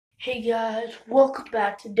Hey guys, welcome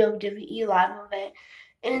back to WWE Live Event.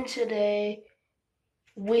 And today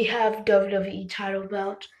we have WWE title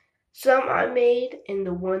belts. Some I made and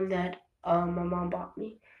the one that my mom bought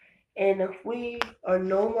me. And we are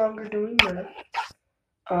no longer doing that.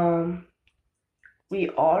 Um,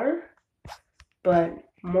 we are, but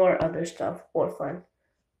more other stuff for fun.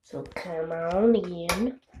 So come on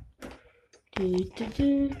in. Do, do,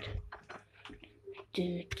 do,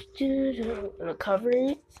 do, do, do. I'm gonna cover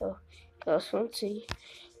it so you guys won't see.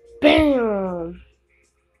 Bam!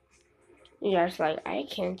 You guys like, I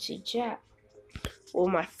can't see jack. Well,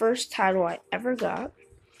 my first title I ever got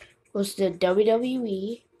was the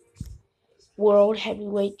WWE World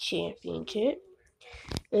Heavyweight Championship.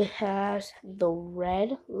 It has the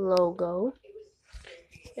red logo.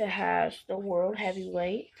 It has the World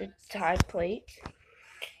Heavyweight, the tie plate.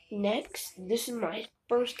 Next, this is my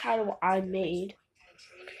first title I made.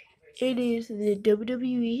 It is the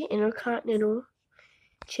WWE Intercontinental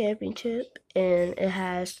Championship, and it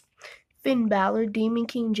has Finn Balor, Demon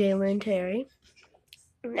King, Jalen Terry.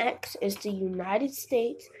 Next is the United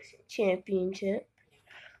States Championship.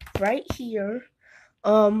 Right here,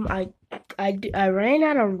 I ran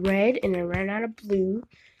out of red and I ran out of blue,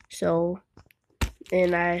 so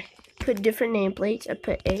and I put different nameplates. I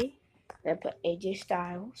put AJ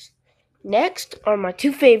Styles. Next are my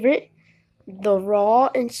two favorite, the Raw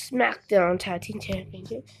and SmackDown Tag Team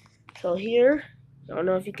Championship. So here, I don't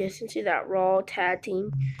know if you guys can see that Raw Tag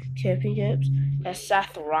Team Championships. That's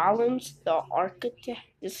Seth Rollins, the Architect,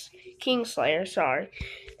 this Kingslayer, sorry,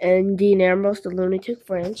 and Dean Ambrose, the Lunatic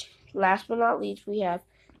Fringe. Last but not least, we have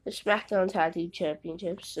the SmackDown Tag Team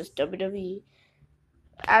Championships. This WWE.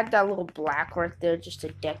 Add that little black right there just to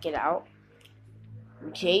deck it out.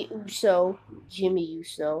 Jey Uso, Jimmy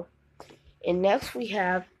Uso. And next we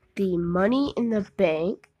have the Money in the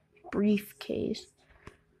Bank briefcase.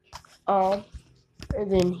 And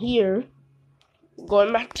then here,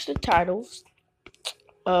 going back to the titles,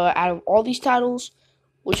 out of all these titles,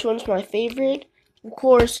 which one's my favorite? Of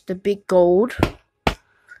course, the Big Gold.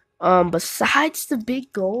 Besides the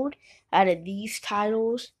Big Gold, out of these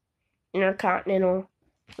titles, Intercontinental,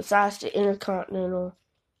 besides the Intercontinental,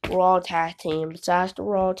 Raw Tag Team, besides the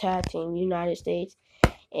Raw Tag Team, United States,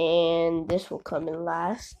 and this will come in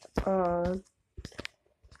last. And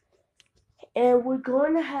we're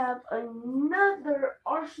going to have another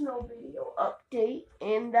Arsenal video update,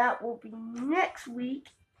 and that will be next week.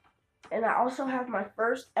 And I also have my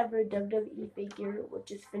first ever WWE figure,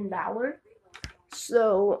 which is Finn Balor.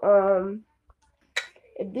 So,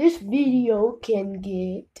 if this video can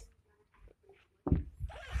get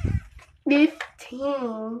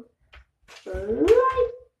 15 likes,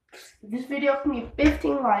 this video can get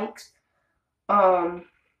 15 likes,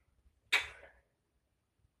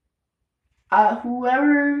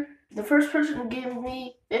 whoever, the first person to give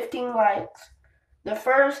me 15 likes, the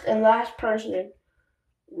first and last person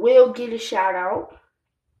will get a shout out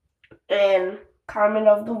and comment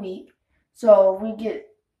of the week. So we get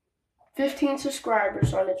 15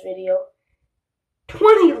 subscribers on this video,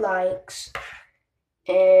 20 likes,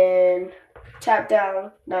 and tap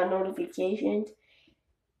down that notifications,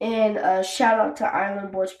 and a shout out to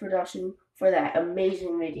Island Boys Production for that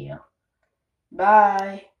amazing video.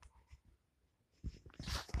 Bye.